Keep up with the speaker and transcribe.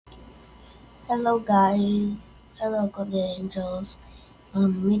Hello guys. Hello Golden Angels.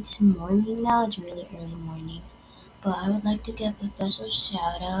 It's morning now. It's really early morning. But I would like to give a special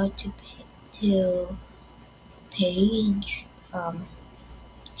shout out to Paige.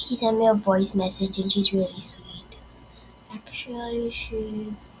 He sent me a voice message and she's really sweet. Actually,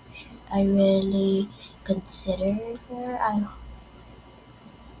 I really consider her.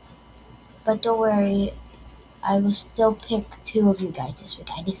 But don't worry. I will still pick two of you guys this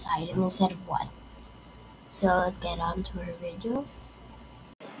week. I decided instead of one. So let's get on to her video.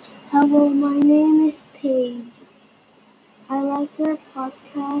 Hello, my name is Paige. I like your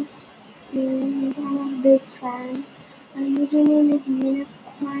podcast and I'm a big fan. My username is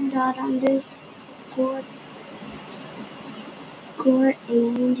unicorn._core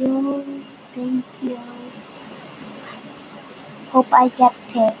angels. Thank you. Hope I get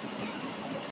picked.